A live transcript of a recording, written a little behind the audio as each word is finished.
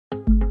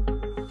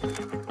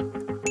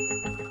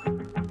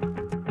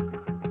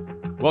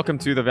Welcome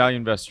to the Value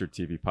Investor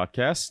TV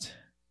podcast.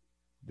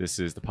 This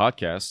is the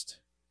podcast,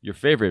 your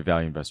favorite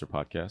value investor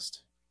podcast.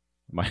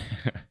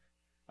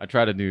 I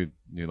tried a new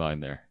line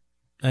there.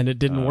 And it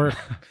didn't work.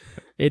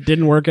 It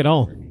didn't work at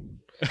all.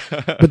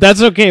 But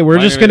that's okay. We're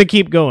just going to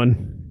keep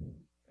going.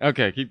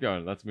 Okay, keep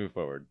going. Let's move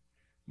forward.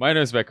 My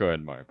name is Beko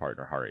and my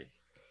partner, Hari.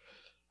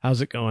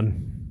 How's it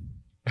going?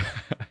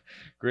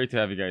 Great to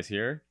have you guys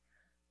here.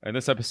 In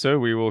this episode,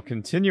 we will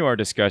continue our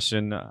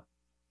discussion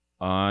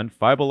on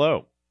Five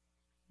Below.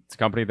 It's a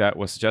company that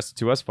was suggested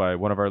to us by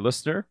one of our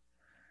listeners,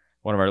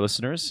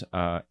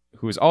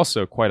 who is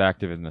also quite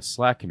active in the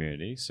Slack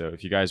community. So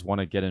if you guys want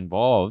to get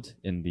involved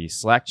in the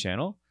Slack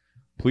channel,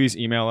 please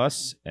email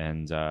us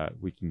and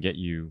we can get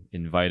you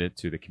invited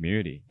to the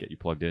community, get you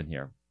plugged in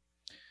here.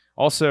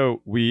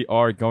 Also, we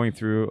are going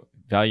through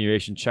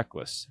valuation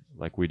checklists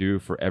like we do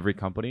for every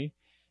company.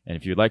 And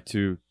if you'd like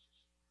to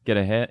get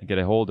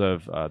a hold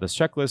of this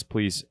checklist,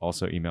 please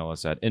also email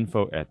us at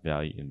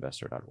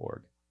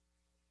info@valueinvestor.org.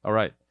 All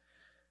right.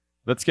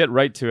 Let's get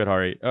right to it,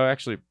 Hari. Oh,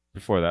 actually,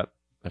 before that,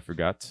 I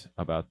forgot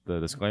about the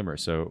disclaimer.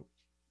 So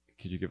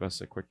could you give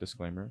us a quick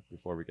disclaimer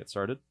before we get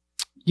started?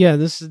 Yeah,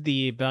 this is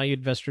the Value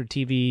Investor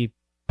TV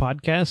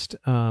podcast.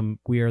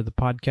 We are the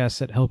podcast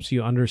that helps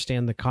you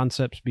understand the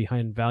concepts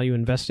behind value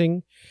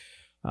investing.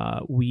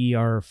 We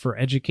are for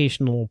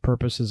educational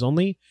purposes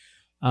only.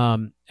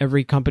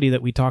 Every company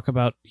that we talk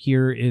about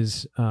here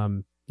is,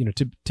 to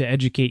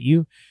educate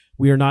you.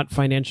 We are not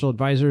financial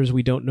advisors.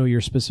 We don't know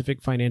your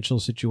specific financial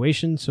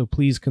situation, so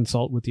please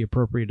consult with the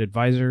appropriate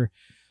advisor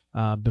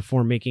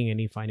before making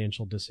any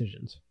financial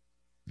decisions.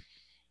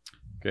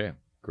 Okay,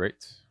 great.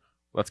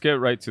 Let's get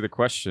right to the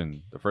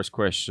question. The first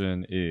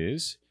question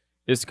is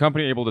the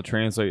company able to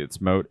translate its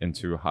moat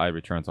into high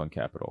returns on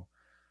capital?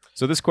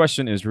 So this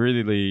question is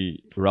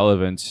really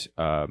relevant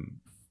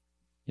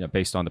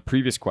based on the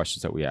previous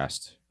questions that we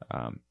asked,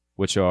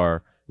 which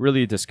are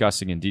really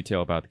discussing in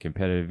detail about the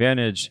competitive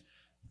advantage,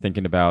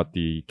 thinking about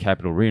the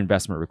capital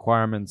reinvestment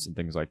requirements and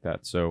things like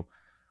that. So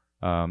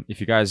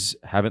if you guys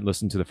haven't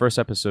listened to the first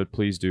episode,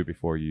 please do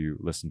before you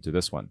listen to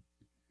this one.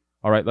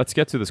 All right, let's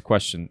get to this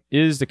question.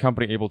 Is the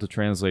company able to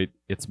translate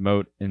its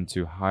moat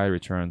into high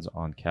returns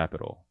on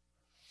capital?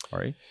 All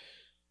right.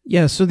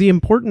 Yeah, so the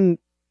important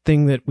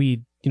thing that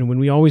we, when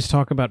we always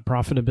talk about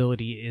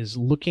profitability is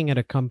looking at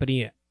a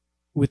company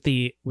with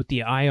the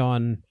eye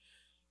on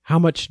how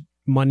much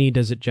money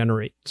does it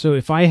generate. So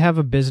if I have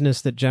a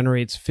business that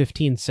generates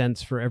 15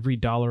 cents for every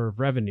dollar of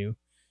revenue,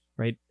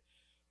 right?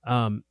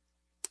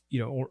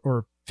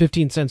 Or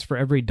 15 cents for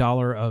every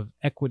dollar of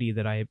equity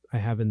that I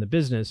have in the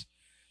business.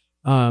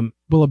 Well,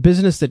 a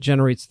business that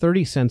generates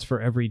 30 cents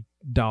for every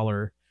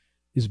dollar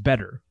is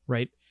better,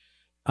 right?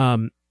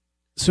 So,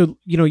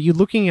 you're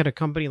looking at a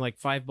company like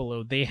Five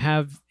Below, they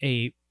have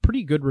a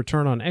pretty good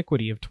return on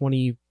equity of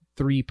 23%,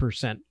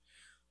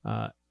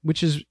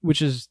 which is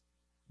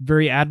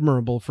very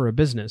admirable for a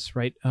business,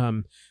 right?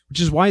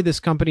 Which is why this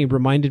company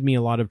reminded me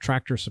a lot of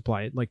Tractor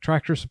Supply. Like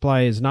Tractor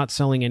Supply is not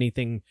selling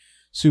anything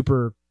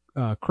super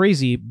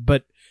crazy,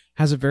 but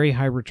has a very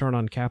high return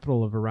on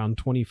capital of around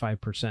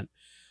 25%.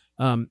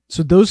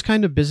 So those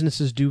kind of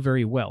businesses do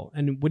very well.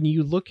 And when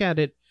you look at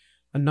it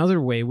another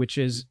way, which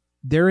is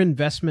their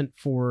investment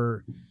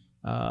for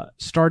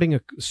starting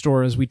a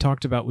store, as we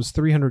talked about, was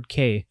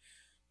 $300K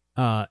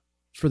for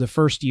the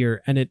first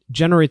year, and it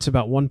generates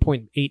about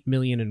 $1.8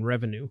 million in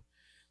revenue.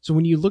 So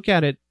when you look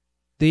at it,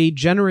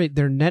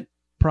 their net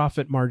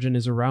profit margin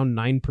is around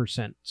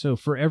 9%. So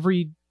for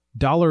every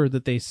dollar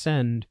that they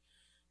spend,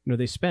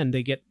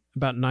 they get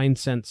about 9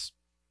 cents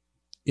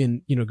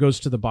goes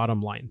to the bottom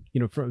line.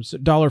 From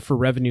dollar for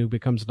revenue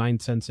becomes 9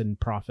 cents in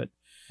profit.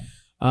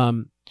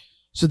 So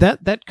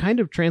that kind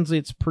of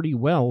translates pretty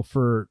well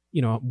for,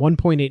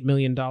 $1.8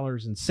 million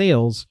in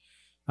sales,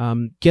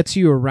 gets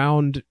you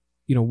around,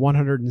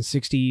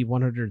 $160,000,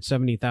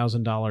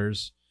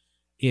 $170,000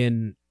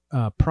 in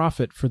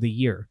profit for the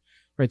year,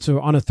 right? So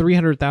on a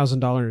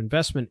 $300,000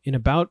 investment in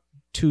about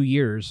 2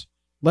 years,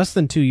 less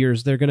than 2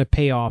 years, they're going to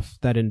pay off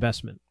that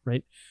investment,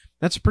 right?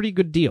 That's a pretty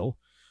good deal.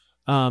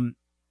 But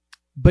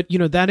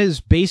that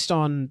is based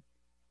on,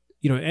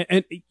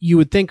 and you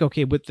would think,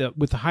 okay, with the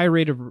high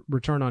rate of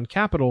return on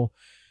capital,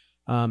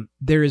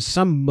 there is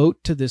some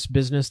moat to this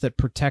business that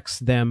protects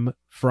them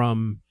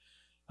from,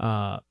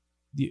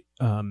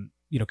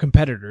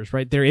 competitors,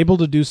 right? They're able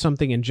to do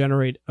something and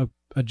generate a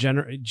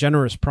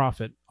generous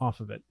profit off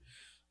of it.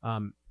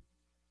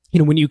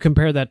 When you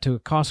compare that to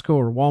Costco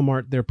or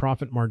Walmart, their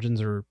profit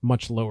margins are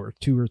much lower,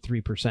 2 or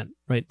 3%,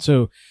 right?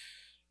 So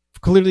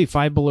clearly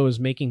Five Below is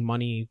making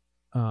money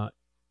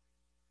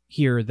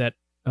here that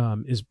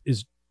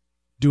is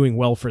doing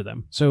well for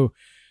them. So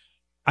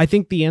I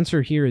think the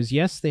answer here is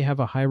yes, they have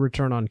a high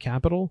return on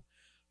capital.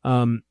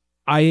 I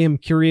am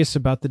curious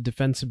about the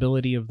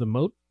defensibility of the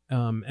moat.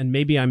 And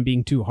maybe I'm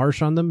being too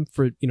harsh on them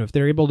for, if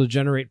they're able to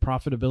generate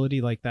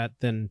profitability like that,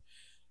 then,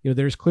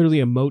 there's clearly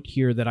a moat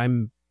here that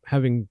I'm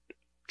having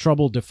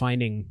trouble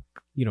defining,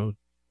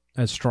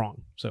 as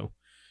strong. So.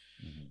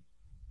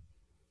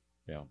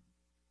 Yeah.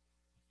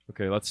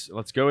 Okay, let's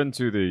go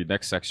into the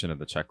next section of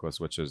the checklist,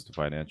 which is the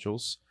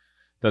financials.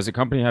 Does the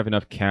company have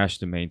enough cash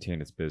to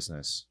maintain its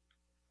business?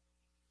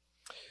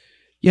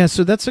 Yeah,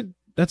 so that's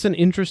an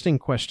interesting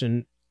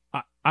question.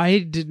 I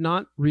did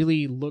not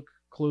really look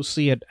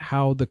closely at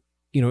how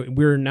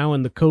we're now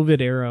in the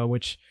COVID era,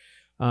 which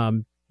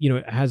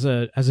has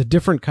a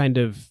different kind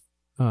of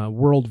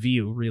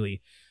worldview,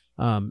 really,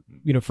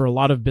 for a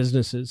lot of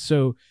businesses.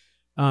 So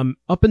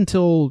up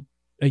until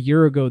a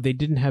year ago, they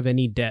didn't have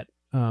any debt.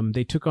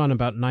 They took on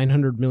about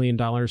 $900 million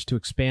to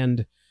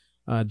expand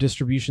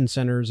distribution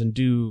centers and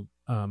do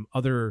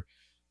other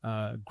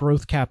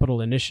growth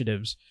capital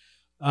initiatives.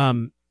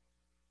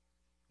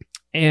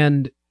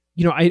 And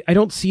I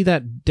don't see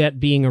that debt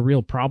being a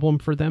real problem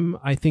for them.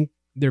 I think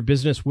their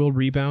business will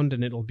rebound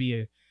and it'll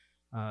be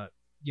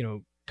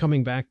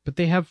coming back. But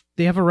they have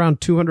around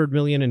 $200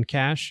 million in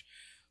cash.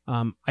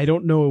 I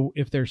don't know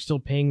if they're still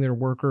paying their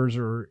workers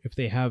or if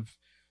they have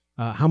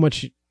how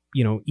much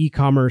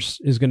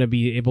e-commerce is going to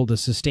be able to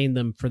sustain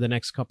them for the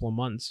next couple of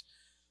months.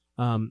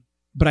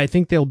 But I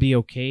think they'll be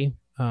okay,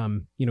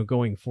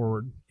 going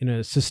forward in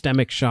a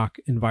systemic shock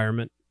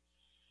environment.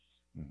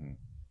 Mm-hmm.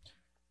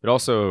 But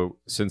also,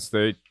 since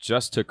they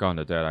just took on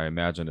the debt, I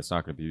imagine it's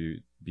not going to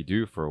be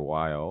due for a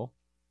while.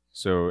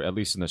 So at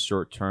least in the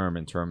short term,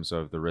 in terms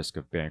of the risk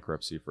of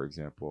bankruptcy, for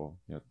example,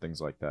 things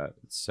like that,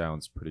 it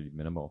sounds pretty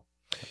minimal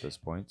at this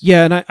point.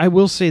 Yeah, and I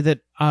will say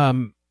that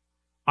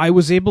I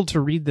was able to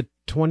read the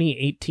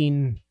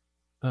 2018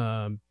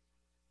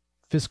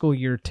 fiscal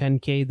year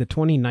 10K. The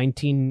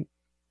 2019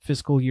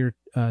 fiscal year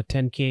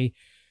 10K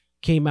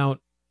came out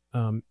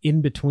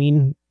in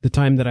between the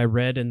time that I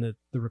read and the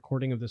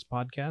recording of this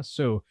podcast.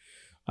 So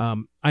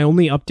I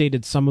only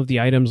updated some of the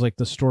items like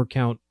the store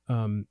count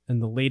and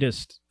the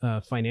latest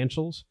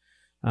financials,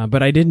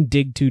 but I didn't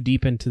dig too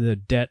deep into the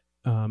debt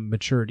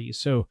maturity.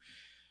 So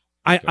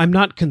I'm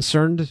not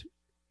concerned,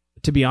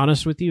 to be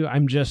honest with you.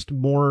 I'm just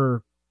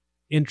more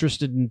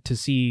interested to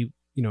see,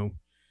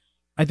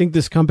 I think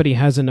this company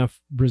has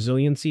enough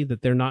resiliency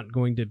that they're not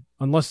going to,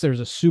 unless there's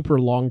a super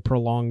long,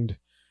 prolonged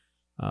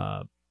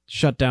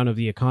shutdown of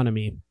the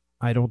economy,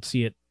 I don't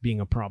see it being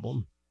a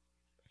problem.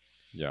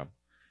 Yeah.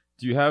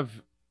 Do you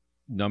have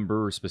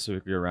numbers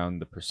specifically around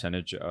the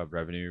percentage of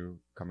revenue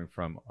coming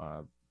from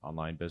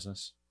online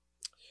business?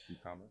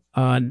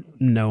 E-commerce?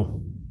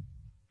 No.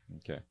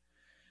 Okay.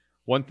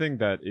 One thing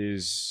that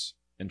is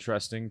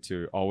interesting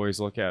to always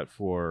look at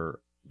for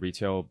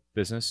retail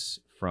business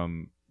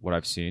from what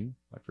I've seen,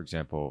 like for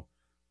example,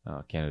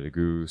 Canada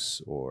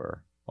Goose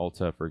or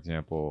Ulta, for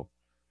example,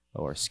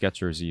 or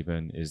Skechers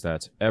even, is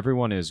that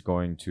everyone is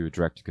going to a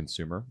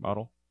direct-to-consumer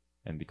model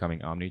and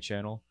becoming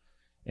omni-channel.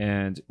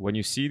 And when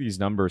you see these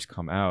numbers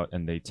come out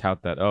and they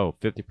tout that,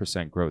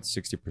 50% growth,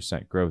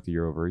 60% growth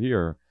year over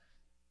year,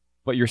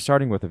 but you're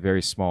starting with a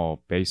very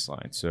small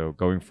baseline. So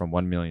going from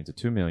 1 million to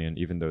 2 million,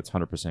 even though it's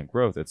 100%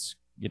 growth, it's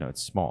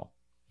small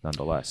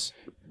nonetheless.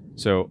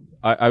 So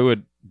I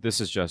would, this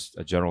is just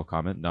a general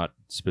comment, not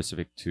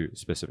specific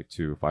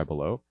to Five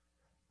Below.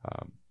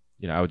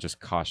 I would just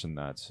caution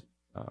that,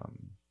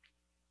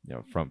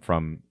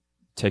 from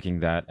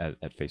taking that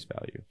at face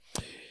value.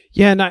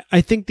 Yeah, and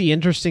I think the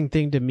interesting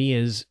thing to me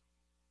is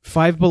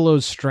Five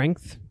Below's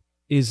strength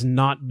is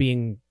not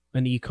being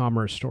an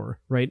e-commerce store,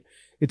 right?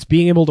 It's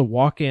being able to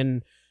walk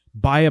in,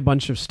 buy a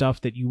bunch of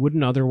stuff that you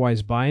wouldn't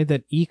otherwise buy,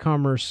 that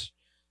e-commerce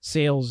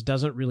sales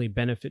doesn't really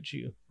benefit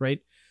you, right?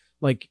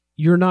 Like,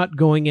 you're not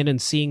going in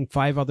and seeing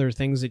 5 other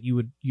things that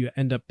you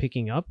end up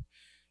picking up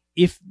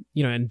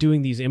and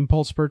doing these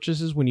impulse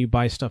purchases when you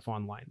buy stuff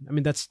online. I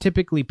mean, that's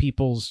typically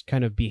people's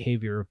kind of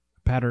behavior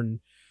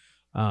pattern.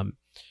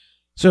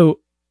 So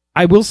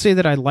I will say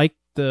that I like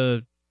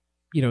the,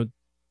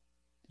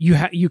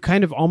 you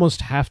kind of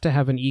almost have to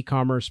have an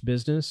e-commerce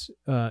business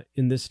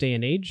in this day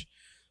and age,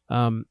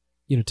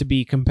 to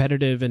be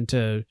competitive and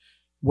to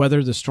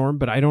weather the storm.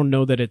 But I don't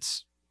know that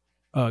it's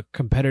a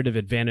competitive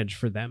advantage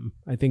for them.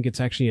 I think it's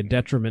actually a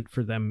detriment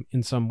for them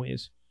in some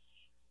ways.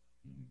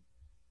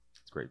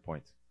 That's a great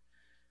point.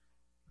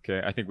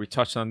 Okay, I think we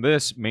touched on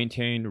this.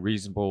 Maintain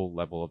reasonable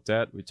level of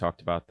debt. We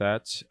talked about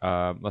that.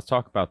 Let's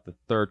talk about the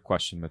third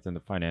question within the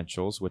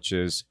financials, which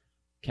is,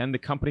 can the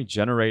company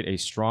generate a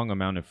strong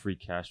amount of free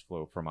cash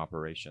flow from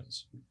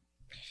operations?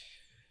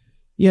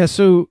 Yeah,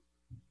 so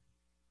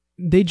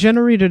they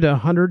generated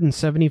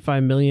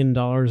 $175 million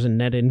in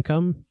net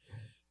income,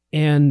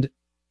 and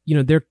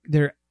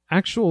their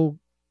actual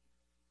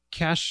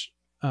cash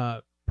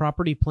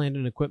property, plant,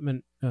 and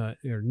equipment,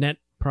 or net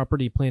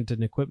property, plant,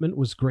 and equipment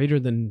was greater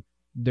than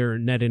their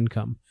net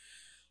income.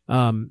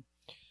 But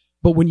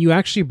when you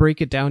actually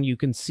break it down, you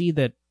can see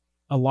that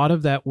a lot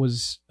of that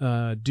was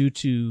due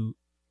to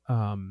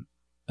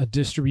a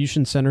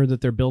distribution center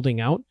that they're building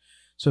out.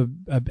 So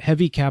a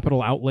heavy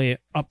capital outlay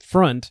up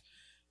front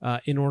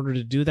in order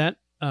to do that.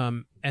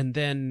 And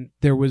then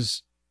there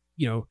was,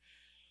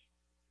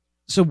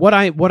 so what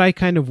I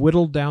kind of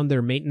whittled down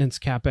their maintenance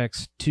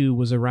capex to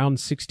was around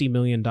 $60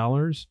 million.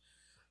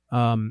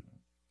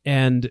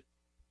 And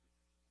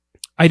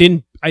I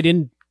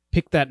didn't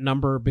pick that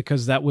number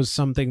because that was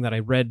something that I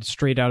read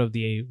straight out of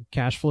the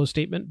cash flow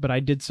statement, but I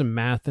did some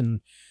math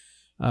and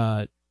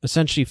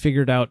essentially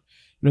figured out,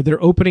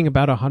 they're opening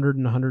about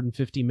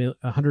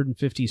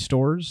 150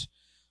 stores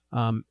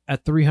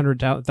at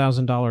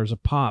 $300,000 a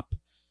pop.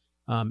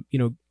 And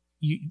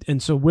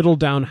so whittle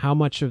down how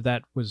much of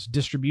that was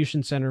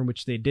distribution center,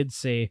 which they did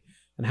say,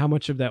 and how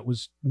much of that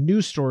was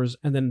new stores,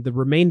 and then the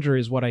remainder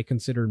is what I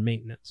consider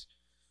maintenance.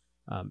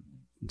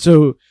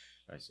 So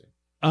I see.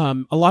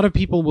 A lot of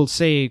people will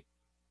say,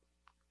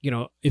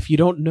 if you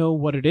don't know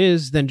what it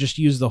is, then just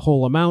use the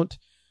whole amount.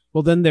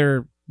 Well, then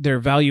their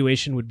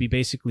valuation would be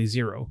basically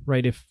zero,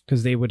 right?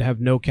 Because they would have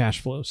no cash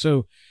flow.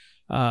 So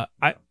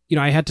I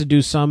had to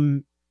do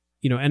some,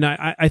 and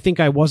I think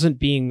I wasn't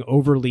being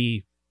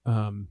overly,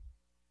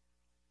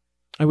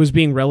 I was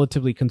being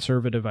relatively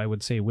conservative, I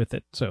would say, with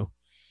it. So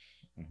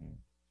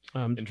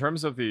in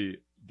terms of the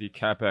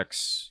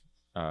CapEx,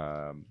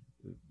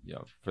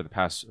 for the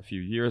past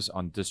few years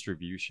on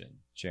distribution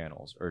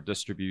channels or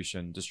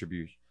distribution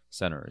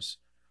centers,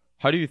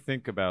 how do you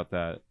think about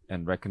that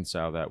and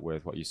reconcile that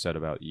with what you said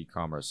about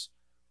e-commerce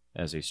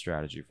as a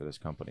strategy for this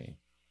company?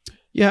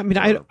 Yeah, I mean,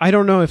 I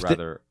don't know if I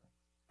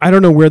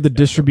don't know where the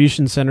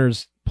distribution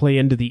centers play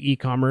into the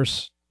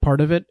e-commerce part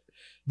of it.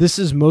 This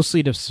is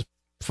mostly to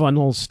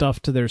funnel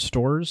stuff to their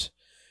stores,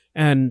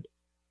 and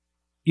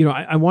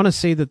I want to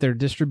say that their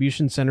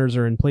distribution centers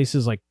are in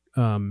places like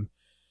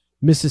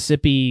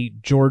Mississippi,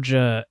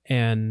 Georgia,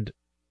 and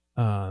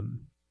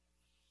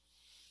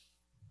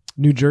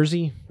New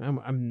Jersey.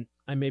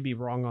 I may be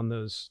wrong on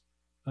those.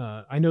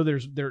 I know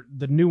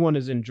the new one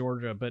is in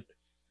Georgia, but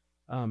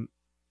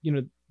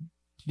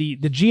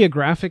the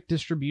geographic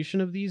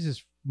distribution of these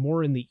is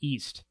more in the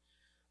east,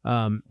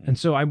 and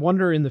so I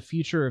wonder in the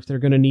future if they're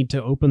going to need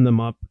to open them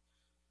up,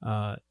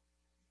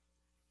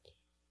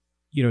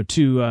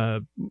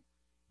 to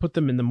put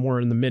them in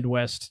the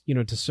Midwest,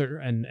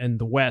 and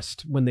the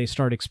West when they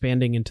start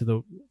expanding into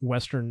the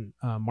Western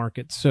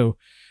markets. So,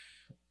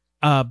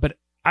 but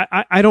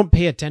I don't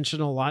pay attention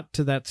a lot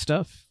to that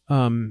stuff.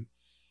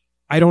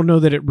 I don't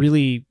know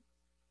that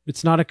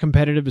it's not a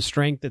competitive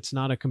strength. It's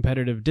not a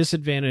competitive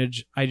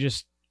disadvantage.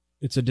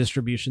 It's a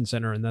distribution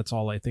center, and that's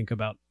all I think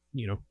about,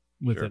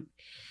 with Sure. it.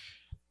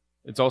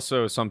 It's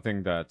also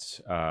something that,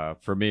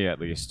 for me at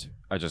least,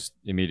 I just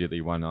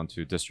immediately went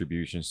onto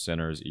distribution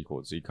centers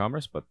equals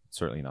e-commerce, but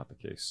certainly not the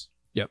case.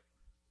 Yep.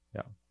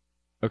 Yeah.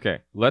 Okay,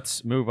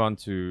 let's move on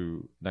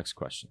to next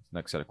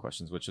set of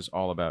questions, which is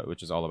all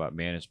about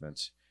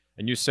management.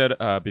 And you said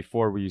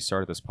before we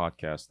started this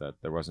podcast that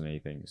there wasn't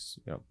anything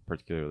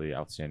particularly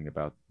outstanding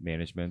about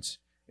management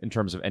in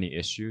terms of any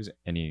issues,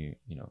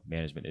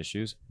 management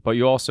issues. But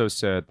you also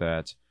said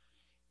that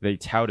they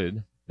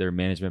touted their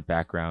management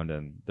background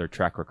and their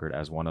track record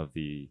as one of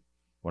the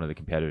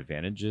competitive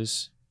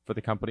advantages for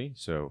the company.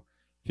 So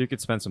if you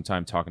could spend some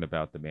time talking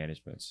about the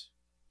management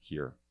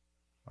here.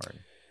 All right.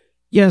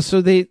 Yeah,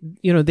 so they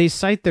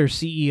cite their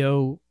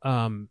CEO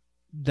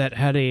that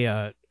had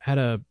a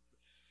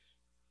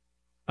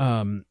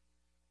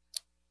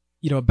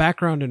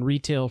background in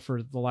retail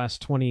for the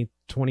last 20,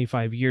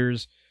 25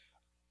 years.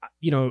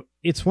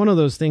 It's one of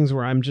those things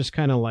where I'm just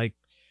kind of like,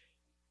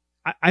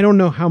 I don't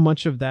know how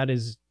much of that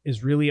is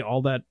really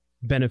all that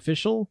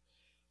beneficial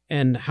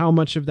and how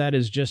much of that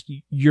is just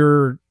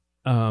your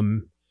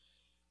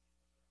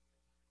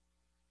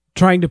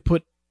trying to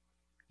put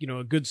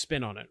a good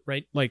spin on it,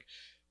 right? Like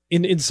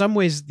in some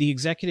ways the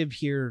executive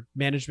here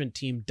management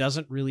team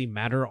doesn't really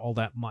matter all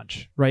that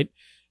much, right?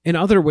 In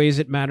other ways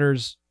it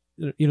matters.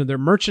 Their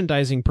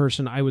merchandising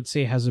person, I would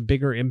say, has a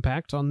bigger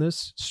impact on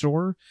this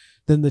store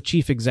than the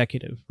chief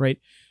executive, right?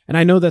 And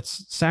I know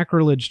that's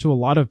sacrilege to a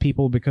lot of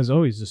people because,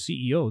 he's the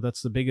CEO.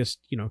 That's the biggest,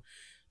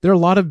 there are a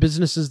lot of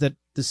businesses that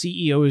the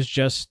CEO is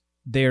just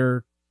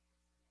there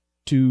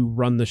to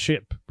run the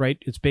ship, right?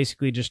 It's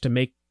basically just to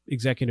make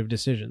executive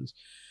decisions.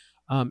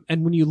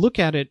 And when you look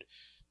at it,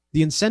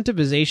 the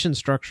incentivization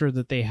structure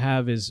that they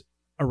have is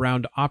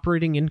around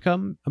operating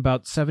income.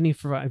 About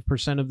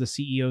 75% of the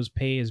CEO's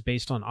pay is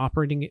based on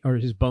operating or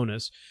his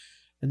bonus,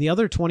 and the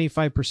other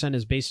 25%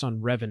 is based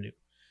on revenue.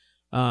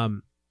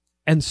 And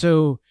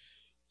so,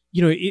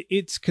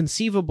 it's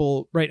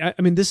conceivable, right?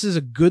 I mean, this is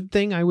a good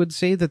thing, I would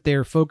say, that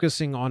they're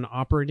focusing on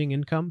operating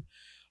income.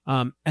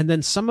 And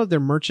then some of their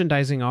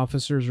merchandising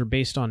officers are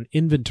based on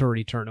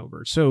inventory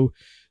turnover. So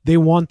they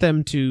want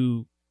them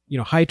to,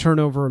 high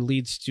turnover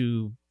leads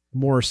to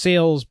more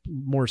sales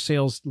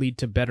lead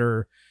to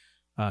better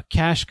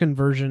cash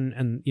conversion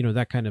and,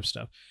 that kind of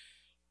stuff.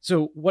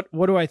 So what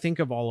do I think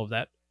of all of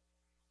that?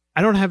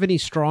 I don't have any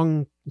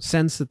strong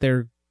sense that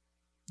they're,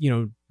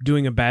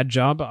 doing a bad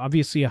job.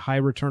 Obviously, a high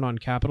return on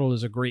capital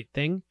is a great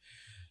thing.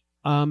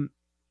 I'm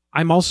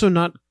also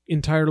not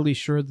entirely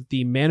sure that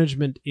the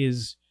management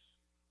is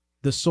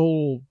the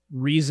sole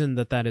reason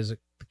that is the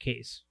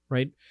case,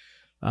 right?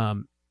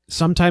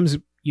 Sometimes,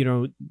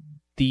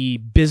 the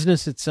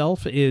business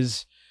itself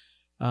is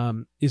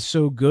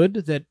so good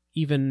that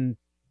even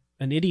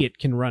an idiot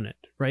can run it,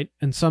 right?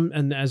 And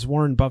as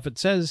Warren Buffett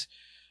says,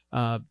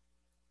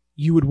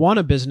 you would want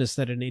a business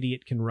that an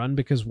idiot can run,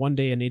 because one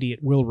day an idiot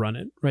will run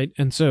it, right?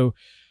 And so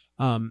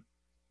I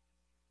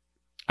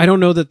don't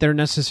know that they're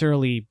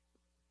necessarily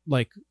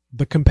like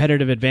the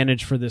competitive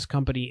advantage for this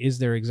company is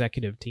their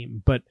executive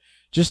team, but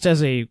just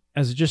as a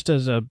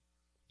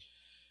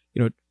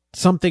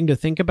something to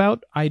think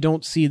about, I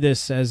don't see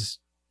this as,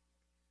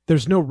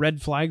 there's no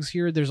red flags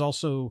here. There's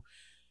also,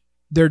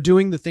 they're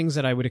doing the things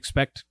that I would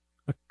expect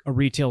a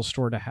retail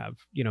store to have,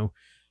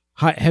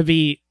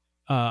 heavy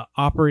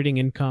operating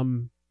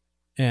income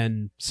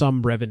and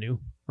some revenue,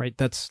 right?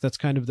 That's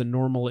kind of the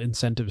normal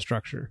incentive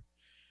structure.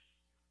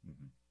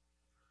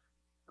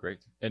 Great.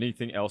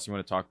 Anything else you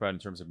want to talk about in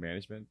terms of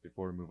management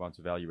before we move on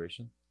to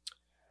valuation?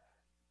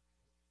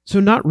 So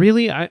not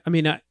really. I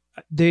mean,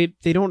 they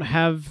don't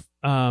have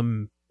a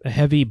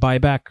heavy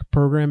buyback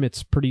program.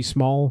 It's pretty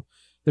small.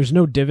 There's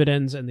no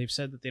dividends, and they've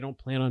said that they don't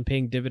plan on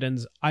paying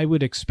dividends. I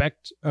would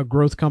expect a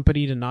growth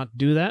company to not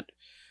do that,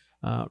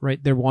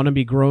 right? They want to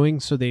be growing,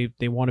 so they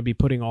want to be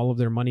putting all of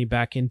their money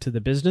back into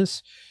the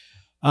business.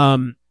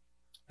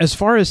 As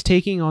far as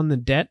taking on the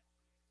debt,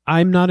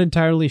 I'm not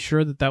entirely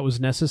sure that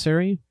was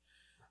necessary.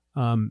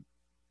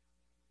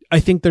 I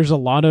think there's a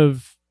lot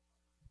of,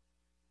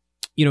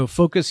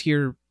 focus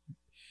here.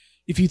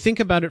 If you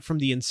think about it from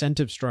the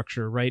incentive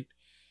structure, right?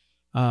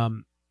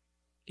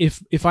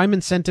 If I'm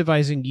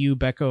incentivizing you,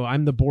 Becco,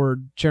 I'm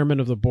the chairman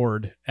of the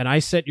board, and I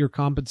set your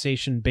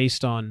compensation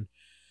based on,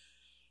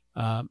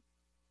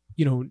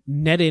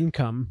 net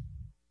income,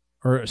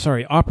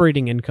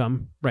 operating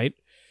income, right?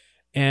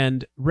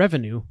 And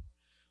revenue.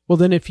 Well,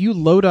 then if you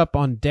load up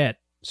on debt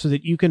so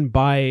that you can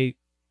buy,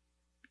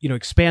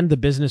 expand the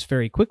business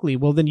very quickly,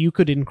 well, then you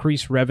could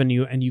increase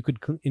revenue and you could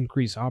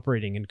increase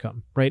operating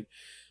income, right?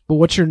 But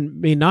what you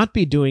may not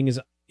be doing is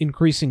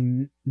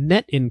increasing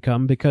net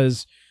income,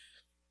 because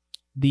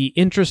the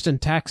interest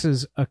and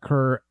taxes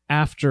occur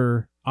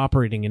after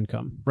operating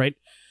income, right?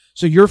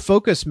 So your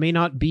focus may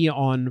not be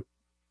on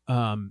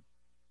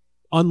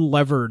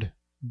unlevered,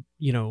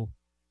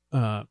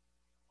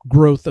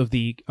 growth of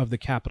the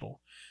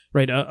capital,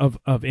 right?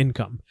 Of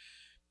income.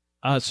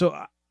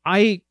 So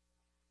I'm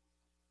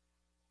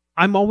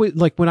always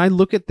like, when I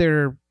look at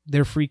their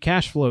free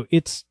cash flow,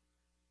 it's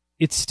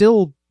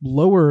still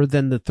lower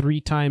than the 3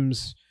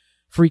 times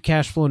free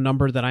cash flow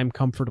number that I'm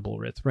comfortable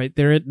with, right?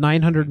 They're at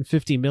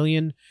 $950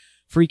 million.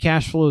 Free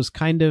cash flow is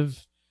kind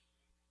of,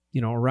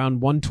 around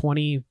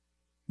 120,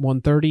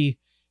 130.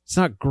 It's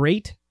not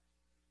great.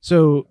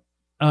 So,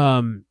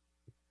 I'm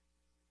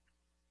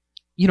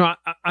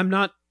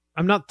not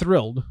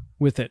thrilled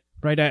with it,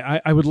 right?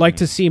 I would like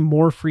to see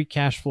more free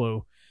cash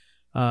flow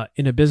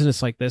in a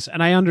business like this.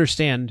 And I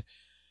understand,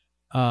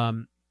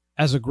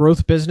 as a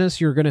growth business,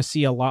 you're going to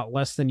see a lot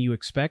less than you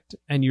expect.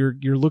 And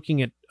you're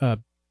looking at,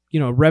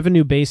 a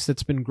revenue base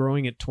that's been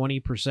growing at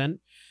 20%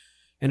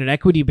 and an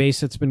equity base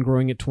that's been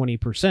growing at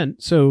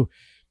 20%. So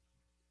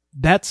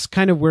that's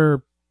kind of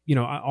where,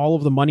 all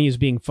of the money is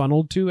being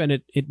funneled to. And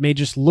it may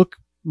just look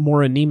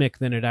more anemic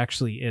than it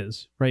actually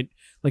is, right?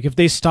 Like if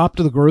they stopped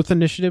the growth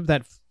initiative,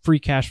 that free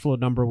cash flow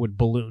number would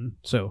balloon.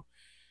 So.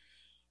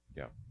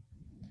 Yeah,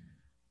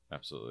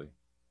 absolutely.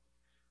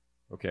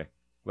 Okay,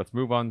 let's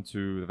move on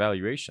to the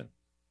valuation.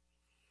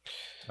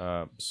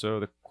 So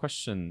the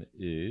question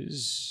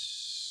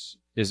is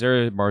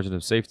there a margin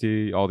of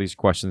safety? All these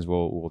questions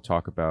we'll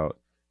talk about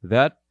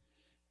that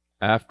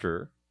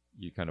after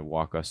you kind of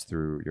walk us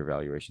through your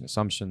valuation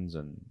assumptions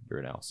and your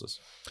analysis.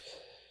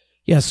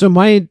 Yeah, so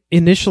my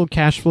initial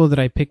cash flow that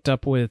I picked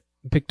off with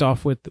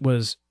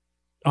was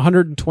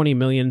 $120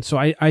 million. So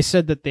I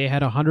said that they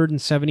had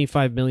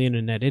 $175 million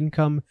in net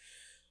income.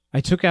 I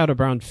took out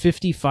around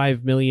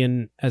 $55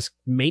 million as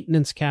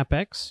maintenance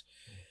CapEx,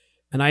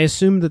 and I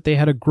assumed that they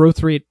had a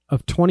growth rate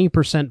of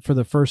 20% for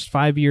the first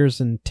 5 years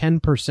and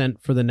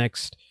 10% for the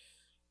next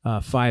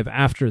 5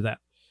 after that.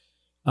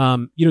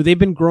 They've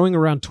been growing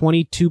around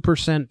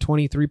 22%,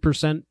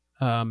 23%.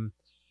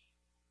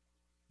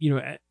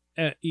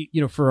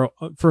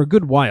 For a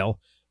good while.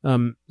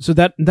 So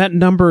that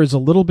number is a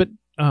little bit,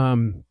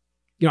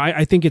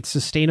 I think it's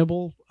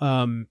sustainable.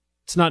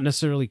 It's not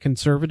necessarily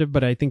conservative,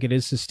 but I think it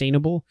is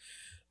sustainable.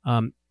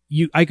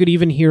 I could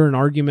even hear an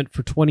argument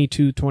for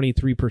 22,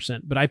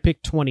 23%, but I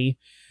picked 20.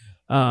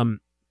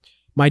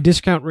 My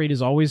discount rate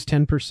is always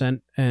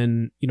 10%,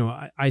 and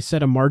I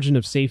set a margin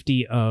of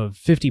safety of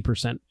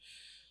 50%.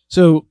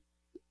 So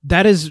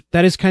that is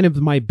kind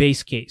of my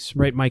base case,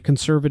 right? My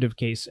conservative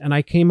case. And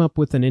I came up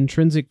with an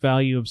intrinsic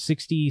value of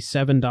 $67,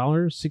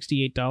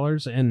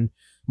 $68, and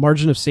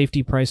margin of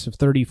safety price of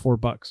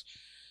 $34.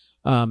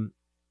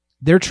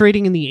 They're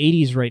trading in the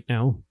 80s right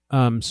now.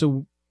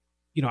 So,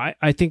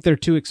 I think they're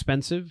too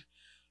expensive.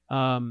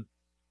 I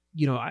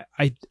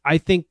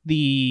think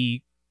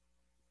it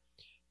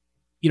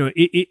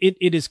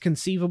is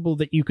conceivable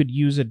that you could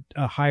use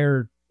a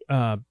higher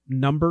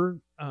number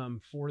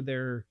for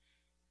their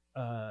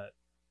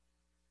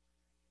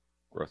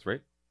growth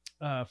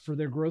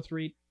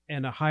rate,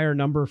 and a higher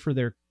number for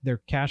their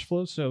cash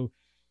flow. So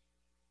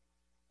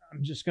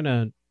I'm just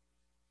going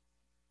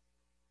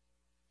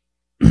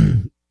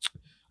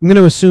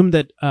to assume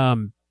that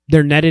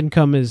their net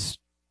income is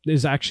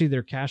actually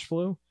their cash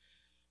flow.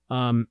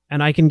 And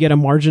I can get a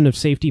margin of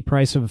safety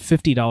price of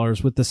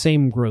 $50 with the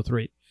same growth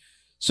rate.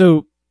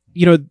 So,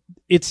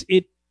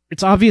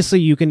 it's obviously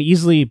you can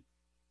easily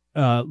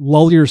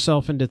lull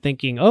yourself into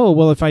thinking, oh,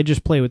 well, if I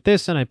just play with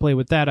this and I play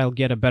with that, I'll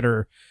get a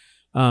better,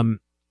 I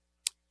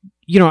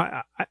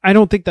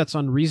don't think that's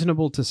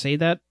unreasonable to say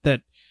that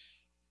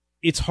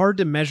it's hard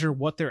to measure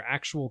what their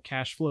actual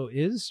cash flow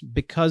is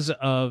because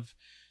of,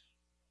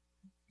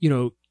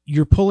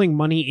 you're pulling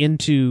money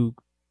into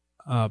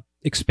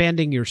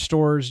expanding your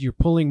stores, you're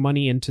pulling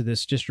money into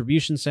this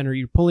distribution center,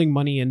 you're pulling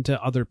money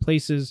into other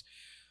places.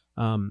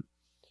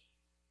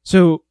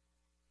 So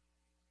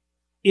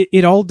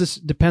it all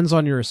depends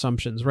on your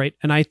assumptions, right?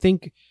 And I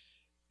think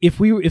if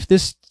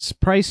this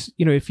price,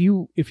 if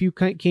you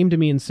came to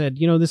me and said,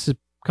 this is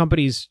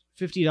company's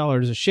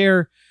 $50 a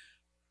share,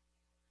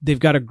 they've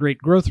got a great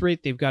growth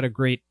rate, they've got a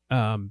great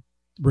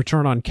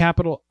return on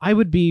capital, I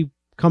would be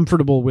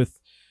comfortable with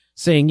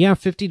saying, yeah,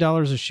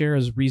 $50 a share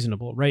is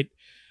reasonable, right?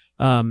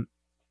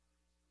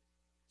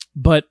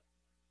 But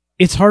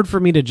it's hard for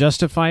me to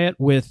justify it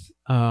with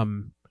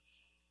in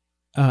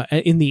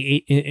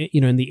the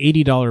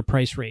 $80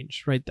 price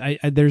range, right?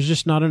 There's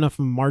just not enough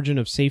margin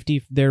of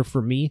safety there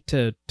for me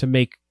to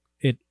make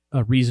it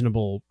a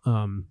reasonable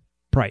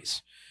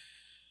price.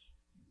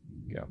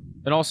 Yeah,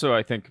 and also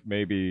I think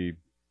maybe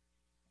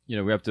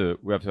we have to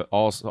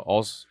also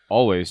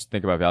always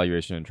think about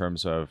valuation in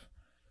terms of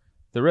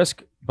the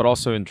risk, but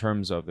also in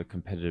terms of the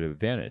competitive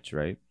advantage,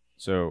 right?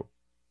 So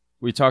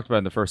we talked about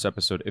in the first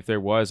episode, if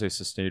there was a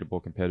sustainable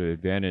competitive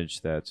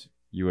advantage that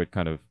you would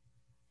kind of,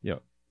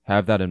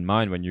 have that in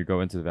mind when you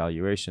go into the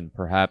valuation,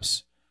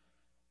 perhaps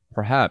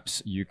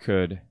you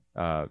could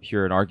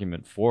hear an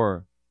argument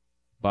for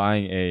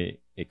buying a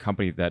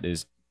company that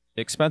is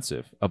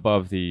expensive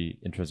above the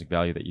intrinsic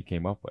value that you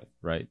came up with,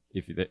 right?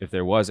 If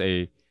there was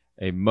a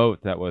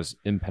moat that was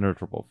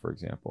impenetrable, for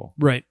example.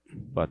 Right.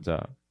 But,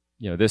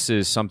 this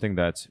is something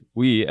that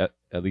we, at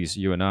least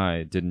you and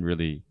I, couldn't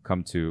really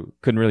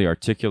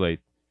articulate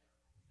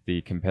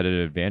the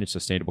competitive advantage,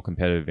 sustainable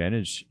competitive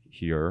advantage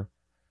here.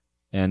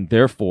 And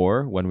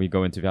therefore, when we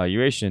go into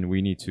valuation,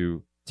 we need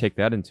to take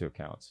that into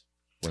account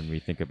when we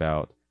think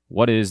about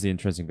what is the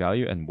intrinsic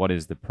value and what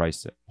is the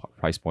price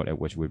point at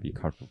which we'd be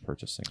comfortable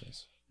purchasing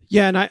this.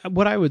 Yeah, and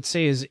what I would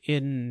say is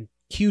in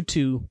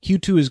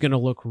Q2 is going to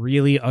look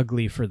really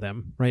ugly for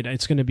them, right?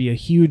 It's going to be a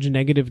huge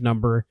negative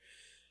number.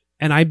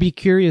 And I'd be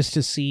curious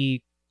to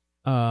see,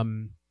 what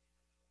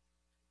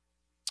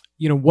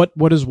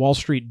does Wall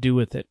Street do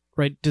with it,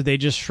 right? Do they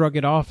just shrug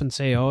it off and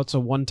say, oh, it's a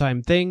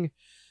one-time thing?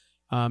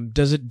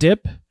 Does it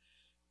dip?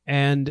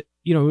 And,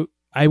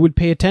 I would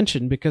pay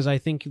attention because I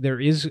think there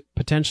is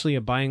potentially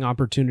a buying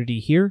opportunity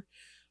here.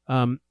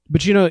 But,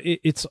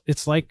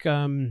 it's like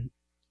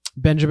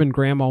Benjamin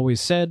Graham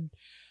always said,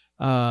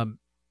 the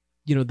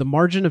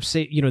margin of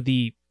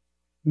the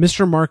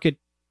Mr. Market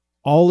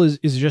all is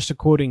just a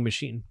quoting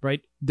machine,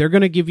 right? They're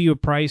going to give you a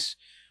price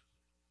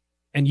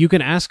and you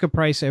can ask a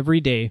price every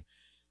day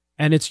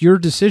and it's your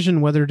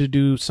decision whether to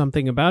do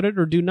something about it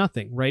or do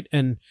nothing, right?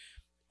 And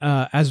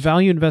as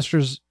value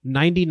investors,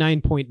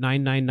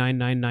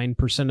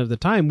 99.99999% of the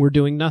time, we're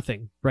doing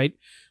nothing, right?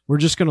 We're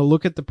just going to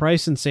look at the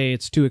price and say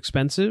it's too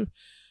expensive.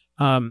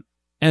 And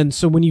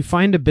so when you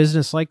find a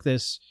business like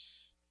this,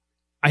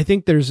 I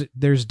think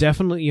there's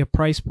definitely a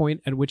price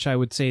point at which I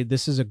would say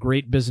this is a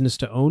great business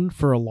to own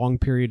for a long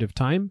period of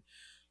time.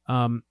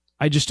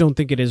 I just don't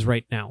think it is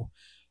right now.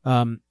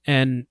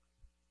 And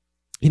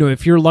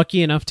if you're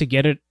lucky enough to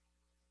get it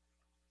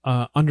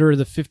under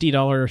the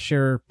 $50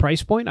 share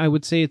price point, I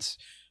would say it's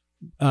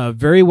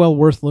very well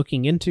worth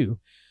looking into.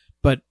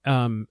 But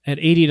at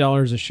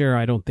 $80 a share,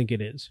 I don't think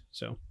it is.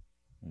 So,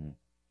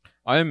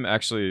 I'm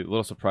actually a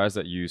little surprised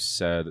that you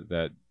said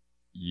that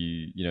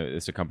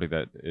it's a company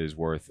that is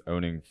worth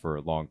owning for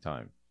a long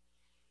time.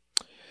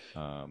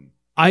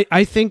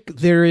 I think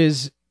there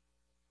is,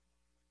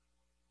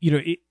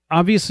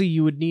 obviously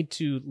you would need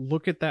to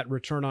look at that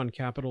return on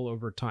capital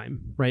over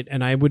time, right?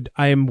 And I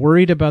am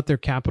worried about their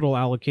capital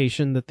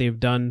allocation that they've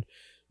done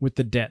with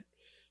the debt,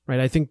 right?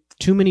 I think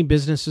too many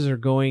businesses are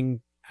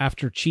going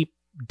after cheap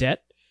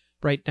debt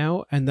right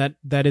now, and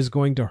that is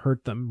going to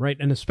hurt them, right?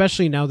 And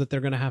especially now that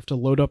they're going to have to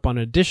load up on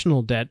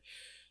additional debt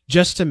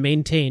just to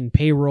maintain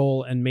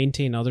payroll and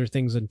maintain other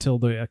things until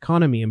the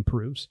economy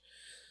improves.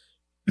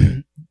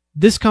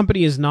 This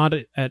company is not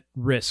at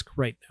risk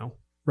right now,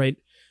 right?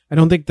 I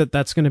don't think that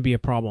that's going to be a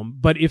problem.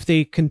 But if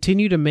they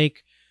continue to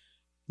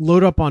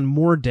load up on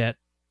more debt,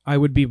 I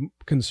would be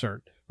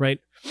concerned, right?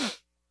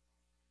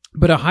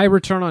 But a high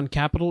return on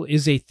capital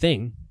is a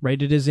thing, right?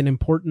 It is an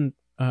important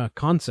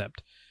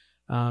concept.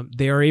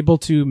 They are able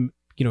to,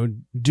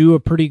 do a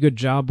pretty good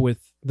job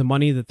with the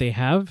money that they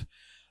have.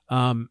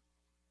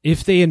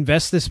 If they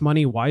invest this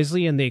money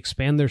wisely and they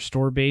expand their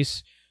store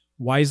base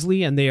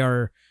wisely,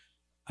 and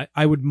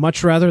I would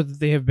much rather that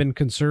they have been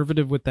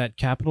conservative with that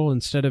capital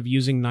instead of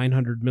using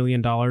 $900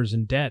 million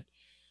in debt.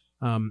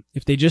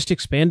 If they just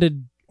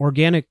expanded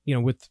organic,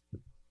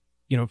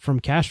 from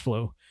cash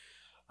flow.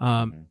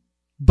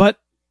 But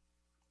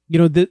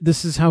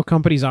this is how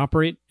companies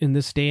operate in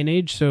this day and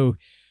age. So,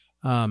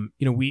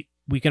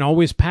 we can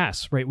always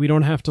pass, right? We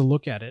don't have to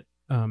look at it.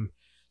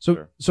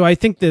 Sure. So I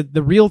think that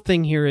the real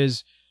thing here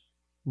is,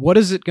 what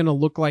is it going to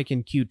look like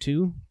in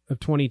Q2 of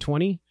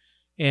 2020?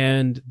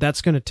 And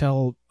that's going to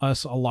tell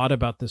us a lot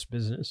about this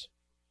business.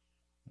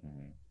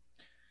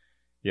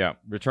 Yeah,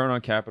 return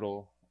on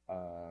capital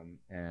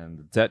and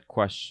the debt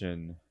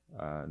question,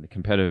 the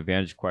competitive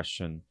advantage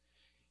question.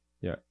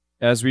 Yeah,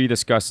 as we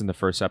discussed in the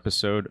first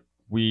episode,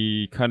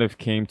 we kind of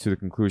came to the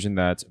conclusion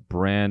that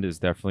brand is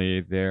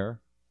definitely there,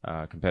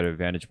 competitive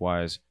advantage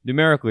wise.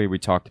 Numerically, we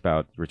talked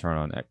about return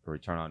on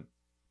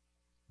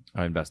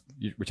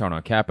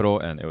capital,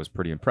 and it was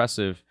pretty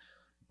impressive.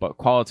 But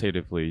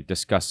qualitatively,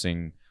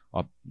 discussing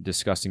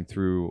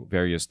through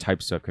various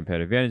types of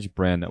competitive advantage,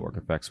 brand, network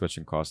effects,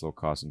 switching costs, low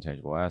cost,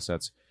 intangible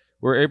assets,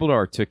 we're able to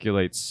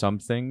articulate some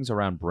things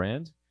around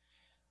brand.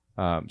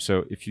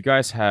 So if you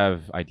guys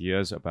have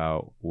ideas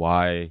about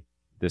why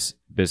this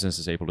business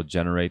is able to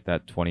generate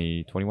that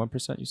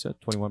 21%, you said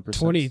 21%?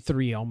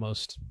 23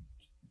 almost.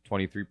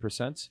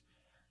 23%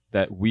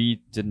 that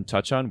we didn't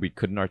touch on, we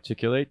couldn't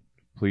articulate,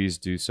 please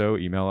do so.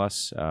 Email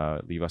us,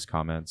 leave us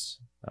comments,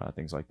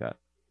 things like that.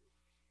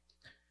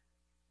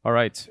 All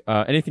right.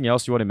 Anything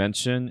else you want to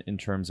mention in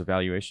terms of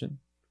valuation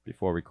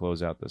before we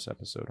close out this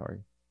episode, Hari?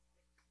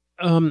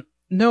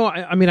 No,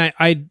 I mean,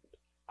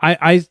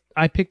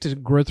 I picked a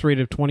growth rate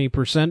of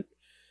 20%.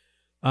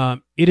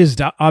 It is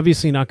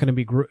obviously not going to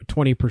be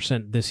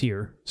 20% this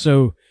year.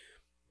 So,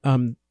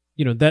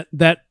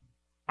 that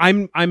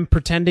I'm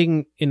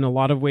pretending in a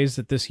lot of ways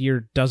that this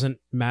year doesn't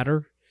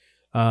matter,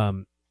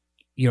 for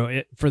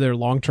their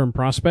long-term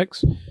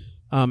prospects.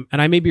 And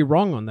I may be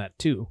wrong on that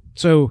too.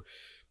 So,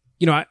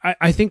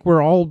 I think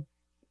we're all,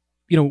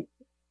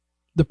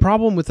 the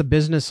problem with a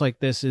business like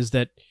this is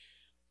that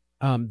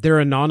they're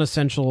a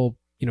non-essential,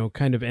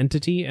 kind of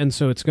entity. And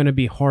so it's going to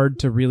be hard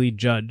to really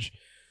judge.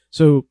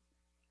 So,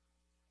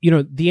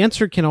 the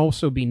answer can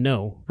also be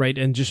no, right?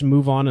 And just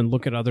move on and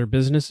look at other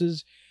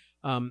businesses.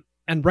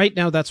 And right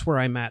now that's where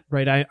I'm at,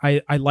 right?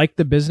 I like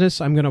the business.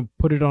 I'm going to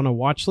put it on a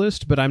watch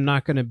list, but I'm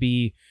not going to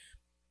be,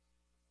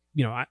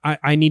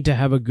 I need to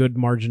have a good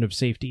margin of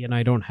safety, and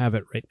I don't have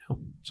it right now.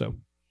 So.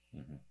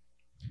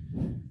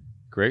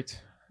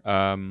 Great.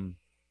 Awesome.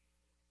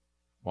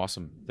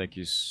 Thank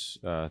you.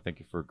 Thank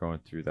you for going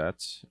through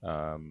that.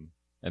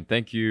 And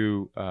thank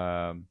you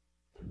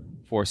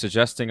for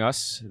suggesting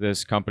us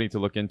this company to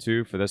look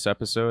into for this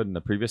episode and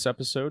the previous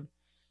episode.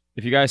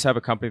 If you guys have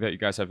a company that you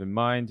guys have in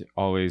mind,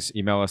 always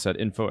email us at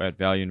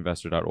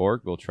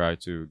info@valueinvestor.org. We'll try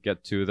to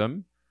get to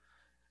them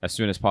as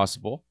soon as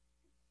possible.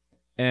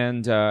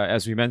 And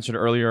as we mentioned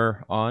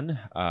earlier on,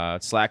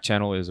 Slack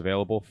channel is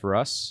available for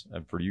us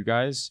and for you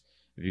guys.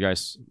 If you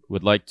guys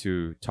would like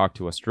to talk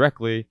to us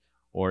directly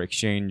or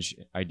exchange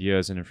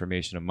ideas and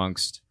information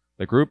amongst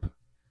the group,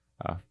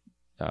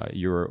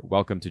 you're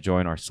welcome to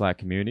join our Slack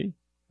community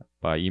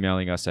by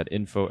emailing us at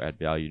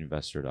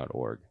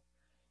info@valueinvestor.org.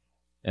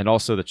 And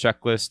also the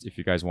checklist, if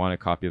you guys want a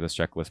copy of this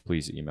checklist,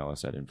 please email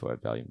us at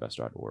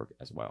info@valueinvestor.org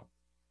as well.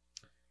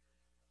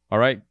 All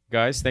right,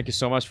 guys, thank you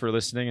so much for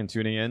listening and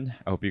tuning in.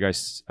 I hope you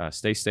guys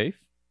stay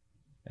safe,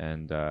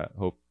 and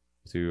hope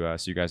to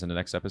see you guys in the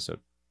next episode.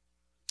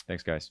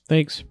 Thanks, guys.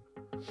 Thanks.